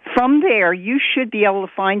from there, you should be able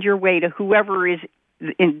to find your way to whoever is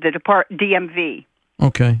in the DMV.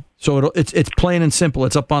 Okay. So it's plain and simple.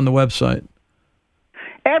 It's up on the website.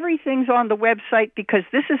 Everything's on the website because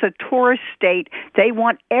this is a tourist state. They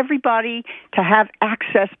want everybody to have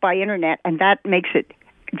access by internet, and that makes it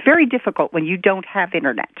very difficult when you don't have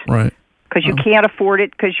internet. Right. Because you can't afford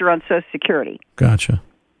it because you're on Social Security. Gotcha.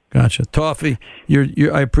 Toffee,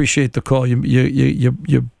 I appreciate the call.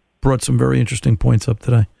 You brought some very interesting points up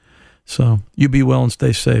today. So you be well and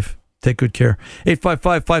stay safe. Take good care.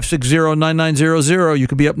 855-560-9900. You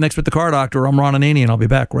could be up next with the Car Doctor. I'm Ron Ananian. I'll be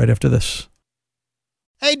back right after this.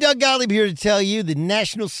 Hey, Doug Gottlieb here to tell you the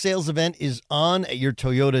national sales event is on at your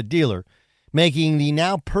Toyota dealer, making the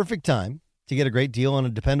now perfect time to get a great deal on a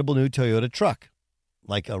dependable new Toyota truck,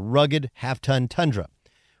 like a rugged half-ton Tundra.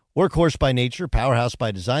 Workhorse by nature, powerhouse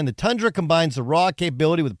by design, the Tundra combines the raw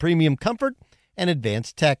capability with premium comfort and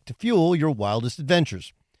advanced tech to fuel your wildest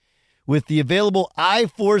adventures. With the available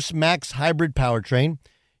iForce Max hybrid powertrain,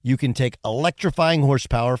 you can take electrifying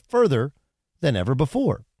horsepower further than ever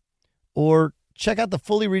before. Or check out the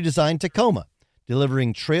fully redesigned Tacoma.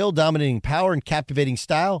 Delivering trail-dominating power and captivating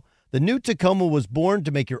style, the new Tacoma was born to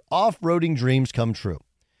make your off-roading dreams come true.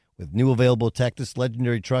 With new available tech, this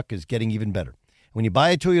legendary truck is getting even better. When you buy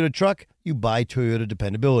a Toyota truck, you buy Toyota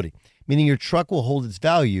dependability, meaning your truck will hold its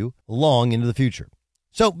value long into the future.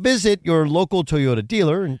 So visit your local Toyota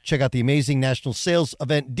dealer and check out the amazing national sales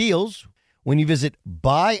event deals when you visit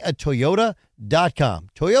buyatoyota.com.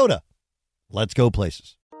 Toyota, let's go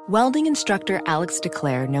places. Welding instructor Alex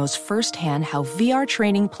DeClaire knows firsthand how VR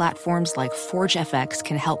training platforms like ForgeFX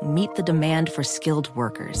can help meet the demand for skilled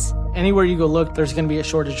workers. Anywhere you go look, there's going to be a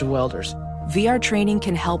shortage of welders. VR training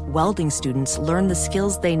can help welding students learn the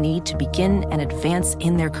skills they need to begin and advance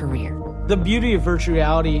in their career. The beauty of virtual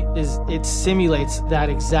reality is it simulates that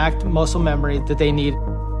exact muscle memory that they need.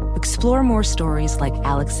 Explore more stories like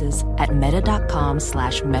Alex's at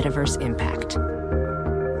meta.com/metaverseimpact.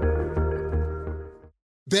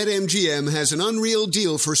 BetMGM has an unreal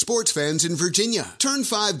deal for sports fans in Virginia. Turn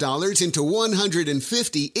 $5 into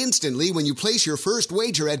 $150 instantly when you place your first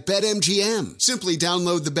wager at BetMGM. Simply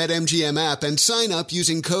download the BetMGM app and sign up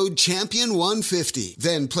using code Champion150.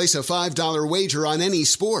 Then place a $5 wager on any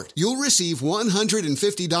sport. You'll receive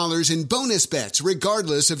 $150 in bonus bets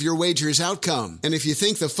regardless of your wager's outcome. And if you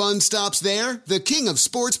think the fun stops there, the King of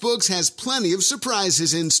Sportsbooks has plenty of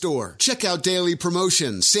surprises in store. Check out daily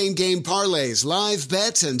promotions, same-game parlays, live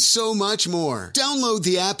bets, and so much more. Download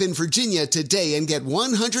the app in Virginia today and get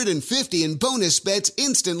 $150 in bonus bets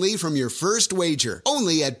instantly from your first wager.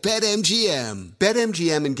 Only at BetMGM.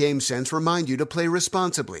 BetMGM and GameSense remind you to play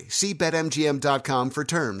responsibly. See BetMGM.com for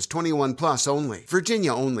terms. 21 plus only.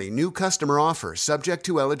 Virginia only. New customer offer. Subject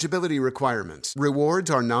to eligibility requirements.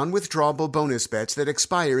 Rewards are non-withdrawable bonus bets that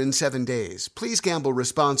expire in 7 days. Please gamble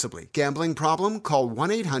responsibly. Gambling problem? Call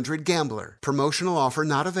 1-800-GAMBLER. Promotional offer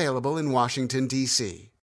not available in Washington, D.C.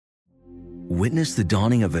 Witness the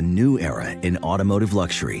dawning of a new era in automotive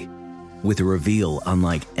luxury with a reveal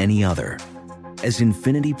unlike any other as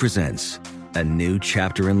Infiniti presents a new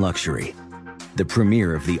chapter in luxury, the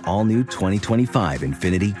premiere of the all-new 2025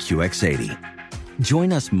 Infiniti QX80.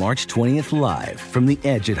 Join us March 20th live from the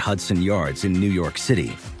Edge at Hudson Yards in New York City,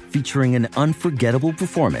 featuring an unforgettable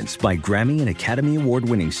performance by Grammy and Academy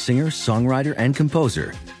Award-winning singer, songwriter, and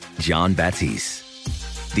composer Jon Batiste.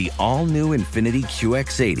 The all-new Infiniti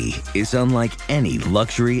QX80 is unlike any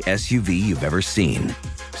luxury SUV you've ever seen.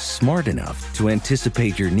 Smart enough to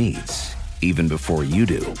anticipate your needs, even before you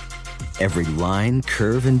do. Every line,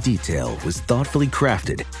 curve, and detail was thoughtfully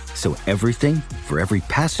crafted, so everything for every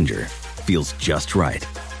passenger feels just right.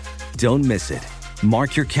 Don't miss it.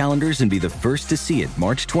 Mark your calendars and be the first to see it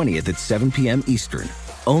March 20th at 7 p.m. Eastern,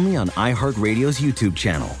 only on iHeartRadio's YouTube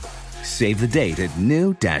channel. Save the date at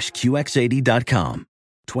new-QX80.com.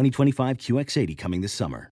 2025 QX80 coming this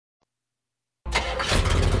summer.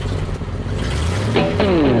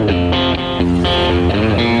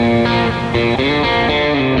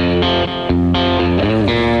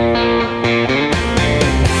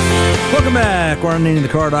 Welcome back. We're on Nene the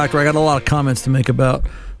Car Doctor. I got a lot of comments to make about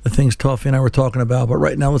the things Toffee and I were talking about, but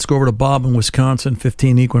right now let's go over to Bob in Wisconsin,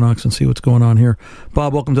 15 Equinox, and see what's going on here.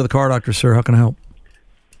 Bob, welcome to the Car Doctor, sir. How can I help?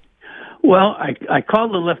 Well, I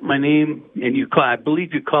called and left my name, and I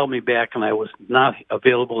believe you called me back, and I was not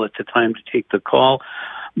available at the time to take the call.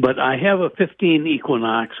 But I have a 15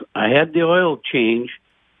 Equinox. I had the oil change,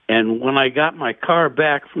 and when I got my car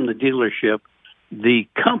back from the dealership, the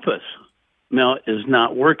compass is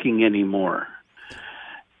not working anymore.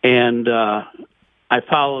 And I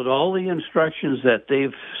followed all the instructions that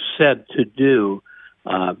they've said to do.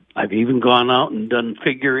 I've even gone out and done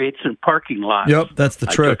figure eights in parking lots. Yep, that's the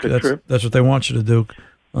trick. That's what they want you to do.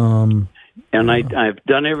 And I've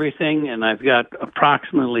done everything, and I've got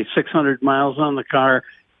approximately 600 miles on the car,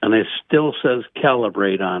 and it still says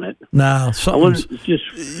calibrate on it. Now, did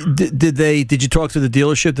you talk to the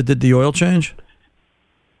dealership that did the oil change?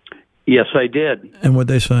 Yes, I did. And what'd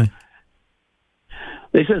they say?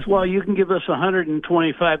 They says, well, you can give us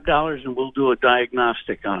 $125 and we'll do a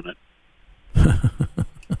diagnostic on it.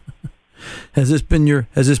 Has this been your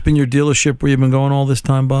dealership where you've been going all this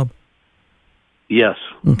time, Bob? Yes.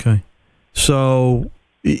 Okay. So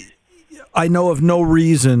I know of no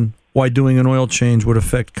reason why doing an oil change would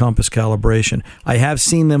affect compass calibration. I have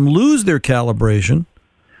seen them lose their calibration.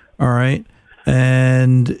 All right.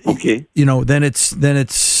 And okay, then it's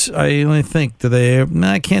I only think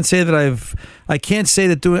I can't say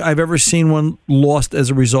that I've ever seen one lost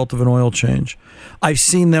as a result of an oil change. I've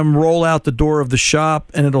seen them roll out the door of the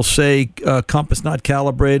shop and it'll say compass not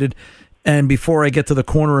calibrated, and before I get to the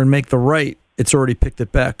corner and make the right, it's already picked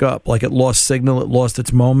it back up, like it lost signal, it lost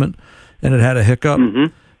its moment, and it had a hiccup.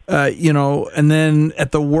 Mm-hmm. And then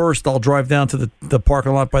at the worst, I'll drive down to the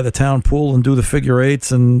parking lot by the town pool and do the figure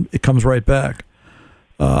eights, and it comes right back.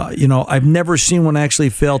 I've never seen one actually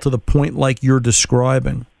fail to the point like you're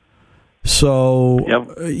describing. So,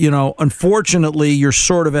 yep. Unfortunately, you're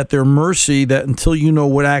sort of at their mercy that until you know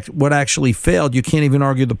what actually failed, you can't even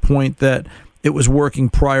argue the point that it was working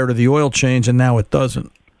prior to the oil change and now it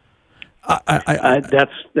doesn't.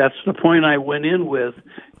 That's the point I went in with.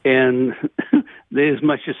 And they as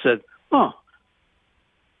much as said, oh,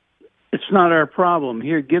 it's not our problem.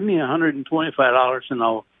 Here, give me $125 and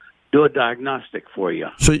I'll do a diagnostic for you.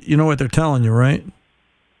 So you know what they're telling you, right?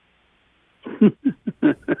 You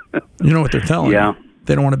know what they're telling you.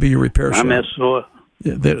 They don't want to be your repair shop.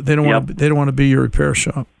 They don't want to be your repair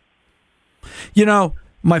shop.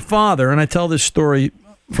 My father, and I tell this story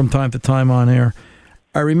from time to time on air.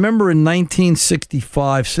 I remember in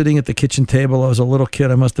 1965, sitting at the kitchen table. I was a little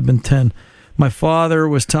kid. I must have been 10. My father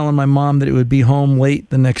was telling my mom that it would be home late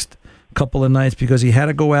the next couple of nights because he had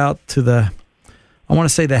to go out to the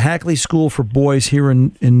Hackley School for Boys here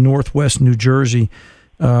in Northwest New Jersey,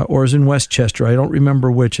 or is in Westchester. I don't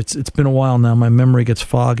remember which. It's been a while now. My memory gets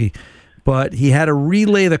foggy. But he had to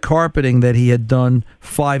relay the carpeting that he had done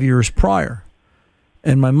 5 years prior.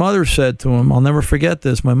 And my mother said to him, I'll never forget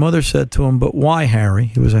this, my mother said to him, but why, Harry?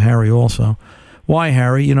 He was a Harry also. Why,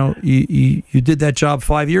 Harry? You know, you did that job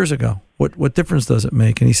 5 years ago. What difference does it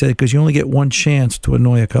make? And he said, because you only get one chance to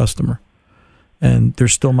annoy a customer. And they're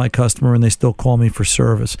still my customer, and they still call me for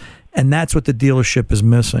service. And that's what the dealership is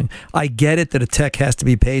missing. I get it that a tech has to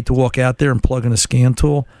be paid to walk out there and plug in a scan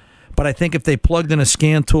tool. But I think if they plugged in a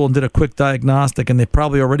scan tool and did a quick diagnostic, and they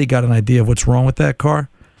probably already got an idea of what's wrong with that car,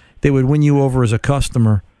 they would win you over as a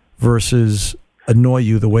customer versus annoy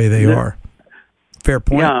you the way they are. Fair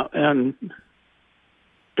point. Yeah, and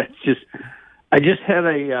that's just... I just had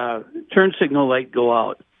a turn signal light go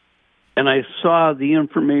out, and I saw the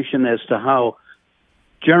information as to how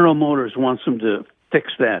General Motors wants them to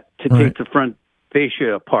fix that, to take the front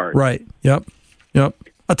fascia apart. Right. Yep. I'll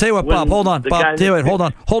tell you what, Bob, hold on. Bob, tell you what, hold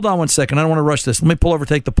on. Hold on 1 second. I don't want to rush this. Let me pull over,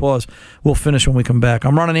 take the pause. We'll finish when we come back.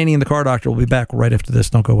 I'm Ron Ananian, the Car Doctor. We'll be back right after this.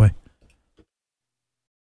 Don't go away.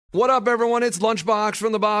 What up, everyone? It's Lunchbox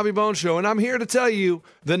from the Bobby Bone Show, and I'm here to tell you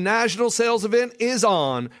the national sales event is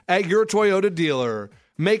on at your Toyota dealer,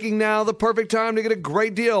 making now the perfect time to get a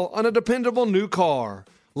great deal on a dependable new car,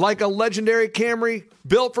 like a legendary Camry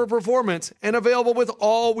built for performance and available with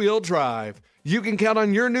all-wheel drive. You can count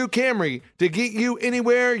on your new Camry to get you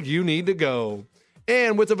anywhere you need to go.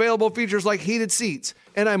 And with available features like heated seats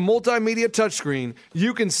and a multimedia touchscreen,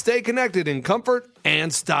 you can stay connected in comfort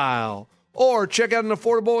and style. Or check out an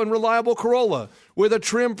affordable and reliable Corolla with a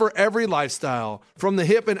trim for every lifestyle. From the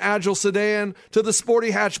hip and agile sedan to the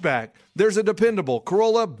sporty hatchback, there's a dependable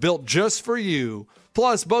Corolla built just for you.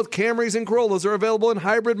 Plus, both Camrys and Corollas are available in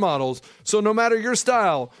hybrid models, so no matter your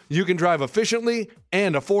style, you can drive efficiently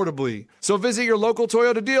and affordably. So visit your local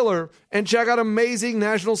Toyota dealer and check out amazing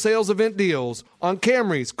national sales event deals on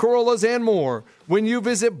Camrys, Corollas, and more when you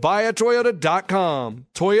visit buyatoyota.com.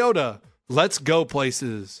 Toyota, let's go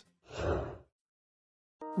places.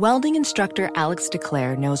 Welding instructor Alex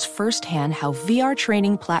DeClaire knows firsthand how VR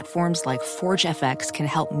training platforms like ForgeFX can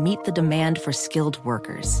help meet the demand for skilled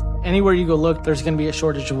workers. Anywhere you go look, there's going to be a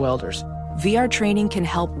shortage of welders. VR training can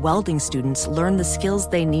help welding students learn the skills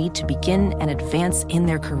they need to begin and advance in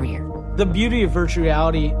their career. The beauty of virtual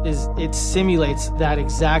reality is it simulates that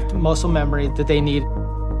exact muscle memory that they need.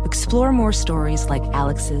 Explore more stories like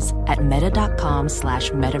Alex's at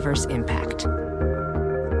meta.com/metaverseimpact.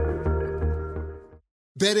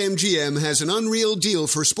 BetMGM has an unreal deal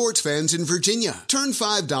for sports fans in Virginia. Turn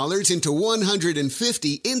 $5 into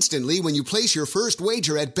 $150 instantly when you place your first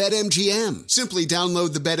wager at BetMGM. Simply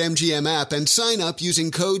download the BetMGM app and sign up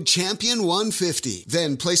using code CHAMPION150.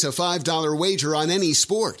 Then place a $5 wager on any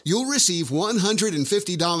sport. You'll receive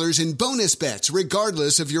 $150 in bonus bets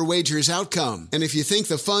regardless of your wager's outcome. And if you think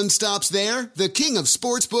the fun stops there, the King of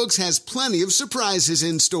Sportsbooks has plenty of surprises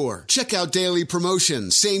in store. Check out daily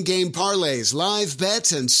promotions, same-game parlays, live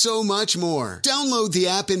bets, and so much more. Download the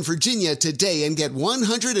app in Virginia today and get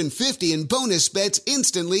 $150 in bonus bets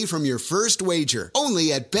instantly from your first wager.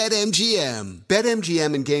 Only at BetMGM.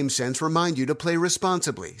 BetMGM and GameSense remind you to play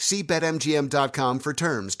responsibly. See BetMGM.com for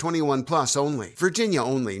terms. 21 plus only. Virginia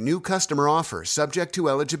only. New customer offer. Subject to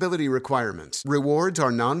eligibility requirements. Rewards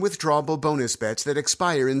are non-withdrawable bonus bets that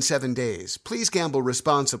expire in 7 days. Please gamble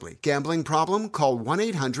responsibly. Gambling problem? Call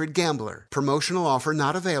 1-800-GAMBLER. Promotional offer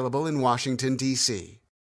not available in Washington, D.C.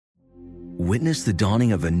 Witness the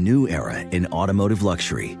dawning of a new era in automotive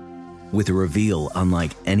luxury with a reveal unlike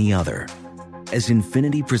any other as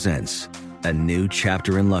Infiniti presents a new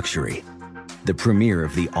chapter in luxury, the premiere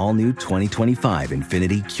of the all-new 2025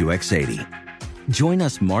 Infiniti QX80. Join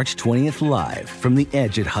us March 20th live from the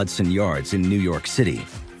Edge at Hudson Yards in New York City,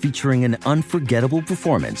 featuring an unforgettable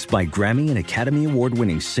performance by Grammy and Academy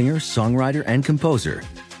Award-winning singer, songwriter, and composer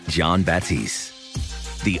Jon Batiste.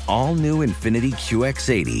 The all-new Infiniti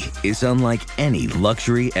QX80 is unlike any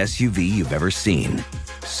luxury SUV you've ever seen.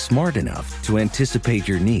 Smart enough to anticipate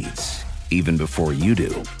your needs, even before you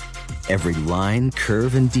do. Every line,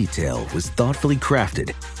 curve, and detail was thoughtfully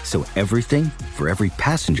crafted, so everything for every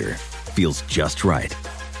passenger feels just right.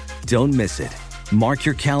 Don't miss it. Mark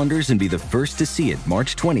your calendars and be the first to see it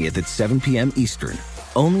March 20th at 7 p.m. Eastern,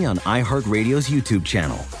 only on iHeartRadio's YouTube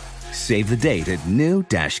channel. Save the date at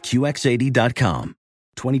new-QX80.com.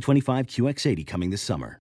 2025 QX80 coming this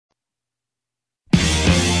summer.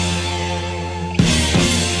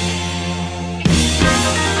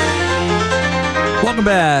 Welcome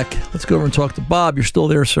back. Let's go over and talk to Bob. You're still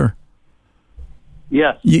there, sir?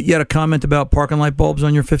 Yes. You had a comment about parking light bulbs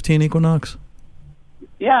on your 15 Equinox?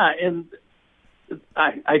 Yeah, and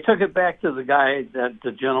I took it back to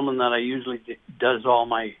the gentleman that I usually does all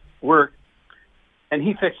my work, and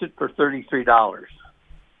he fixed it for $33.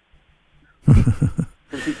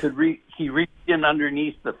 He reached in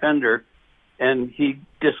underneath the fender, and he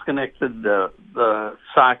disconnected the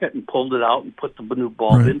socket and pulled it out and put the new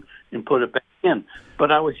bulb in and put it back in.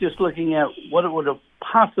 But I was just looking at what it would have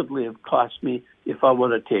possibly have cost me if I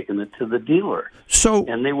would have taken it to the dealer.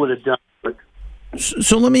 And they would have done it.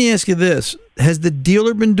 So let me ask you this. Has the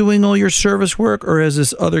dealer been doing all your service work, or has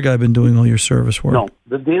this other guy been doing all your service work? No,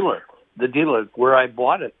 the dealer where I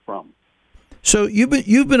bought it from. So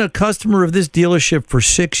you've been a customer of this dealership for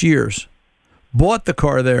 6 years. Bought the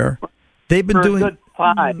car there. They've been doing a good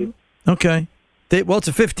 5. Okay. It's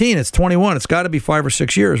a 15. It's 21. It's got to be 5 or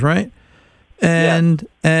 6 years, right? And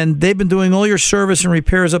they've been doing all your service and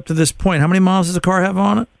repairs up to this point. How many miles does the car have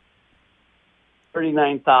on it?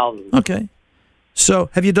 39,000. Okay.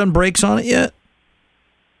 So have you done brakes on it yet?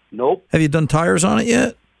 Nope. Have you done tires on it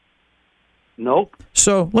yet? Nope.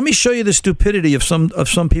 So let me show you the stupidity of some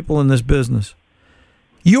people in this business.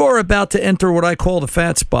 You are about to enter what I call the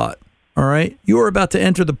fat spot. All right? You are about to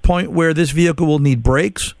enter the point where this vehicle will need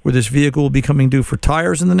brakes, where this vehicle will be coming due for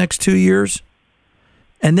tires in the next 2 years.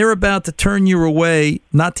 And they're about to turn you away,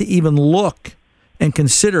 not to even look and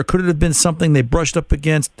consider, could it have been something they brushed up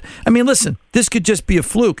against? I mean, listen, this could just be a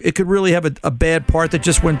fluke. It could really have a bad part that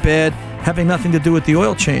just went bad, having nothing to do with the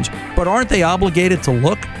oil change. But aren't they obligated to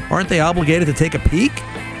look? Aren't they obligated to take a peek?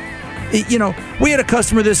 We had a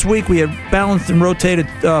customer this week. We had balanced and rotated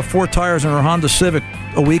 4 tires on our Honda Civic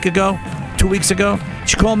 2 weeks ago.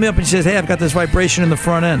 She called me up and she says, hey, I've got this vibration in the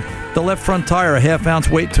front end. The left front tire, a half ounce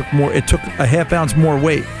weight took a half ounce more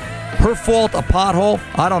weight. Her fault, a pothole?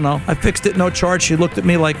 I don't know. I fixed it, no charge. She looked at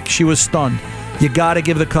me like she was stunned. You got to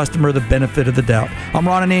give the customer the benefit of the doubt. I'm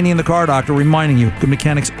Ron Ananian, the Car Doctor, reminding you, good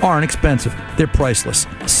mechanics aren't expensive. They're priceless.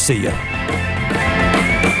 See ya.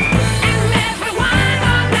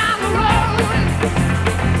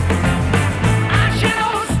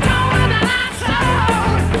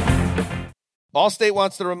 Allstate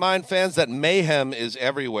wants to remind fans that mayhem is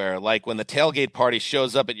everywhere, like when the tailgate party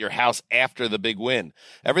shows up at your house after the big win.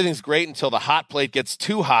 Everything's great until the hot plate gets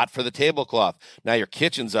too hot for the tablecloth. Now your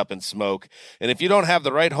kitchen's up in smoke. And if you don't have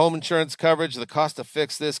the right home insurance coverage, the cost to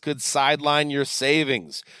fix this could sideline your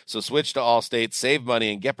savings. So switch to Allstate, save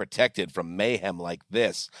money, and get protected from mayhem like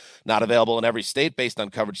this. Not available in every state based on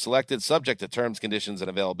coverage selected, subject to terms, conditions, and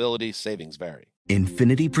availability. Savings vary.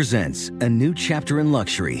 Infiniti presents a new chapter in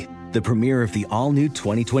luxury, the premiere of the all-new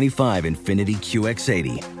 2025 Infiniti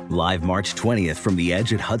QX80, live March 20th from the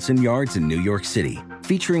Edge at Hudson Yards in New York City,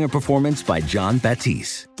 featuring a performance by John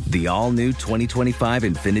Batiste. The all-new 2025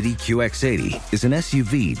 Infiniti QX80 is an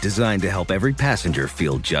SUV designed to help every passenger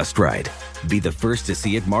feel just right. Be the first to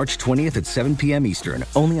see it March 20th at 7 p.m. Eastern,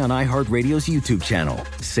 only on iHeartRadio's YouTube channel.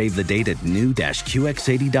 Save the date at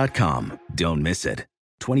new-QX80.com. Don't miss it.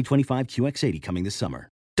 2025 QX80 coming this summer.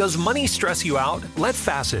 Does money stress you out? Let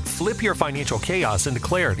Facet flip your financial chaos into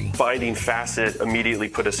clarity. Finding Facet immediately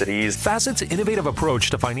put us at ease. Facet's innovative approach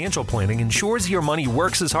to financial planning ensures your money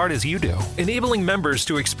works as hard as you do, enabling members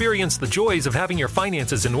to experience the joys of having your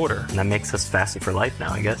finances in order. And that makes us Facet for life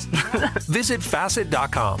now, I guess. Visit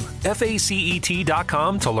Facet.com,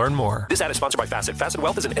 FACET.com to learn more. This ad is sponsored by Facet. Facet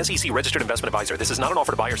Wealth is an SEC registered investment advisor. This is not an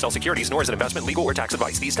offer to buy or sell securities, nor is it investment, legal, or tax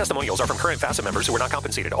advice. These testimonials are from current Facet members who are not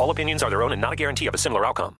compensated. All opinions are their own and not a guarantee of a similar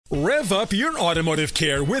outcome. Rev up your automotive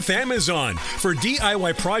care with Amazon. For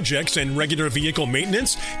DIY projects and regular vehicle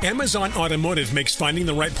maintenance, Amazon Automotive makes finding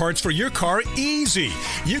the right parts for your car easy.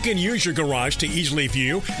 You can use your garage to easily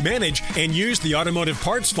view, manage, and use the automotive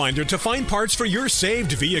parts finder to find parts for your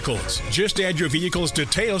saved vehicles. Just add your vehicle's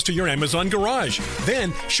details to your Amazon garage.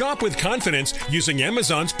 Then shop with confidence using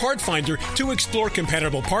Amazon's part finder to explore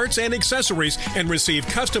compatible parts and accessories and receive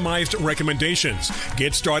customized recommendations.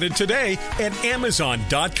 Get started today at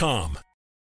Amazon.com.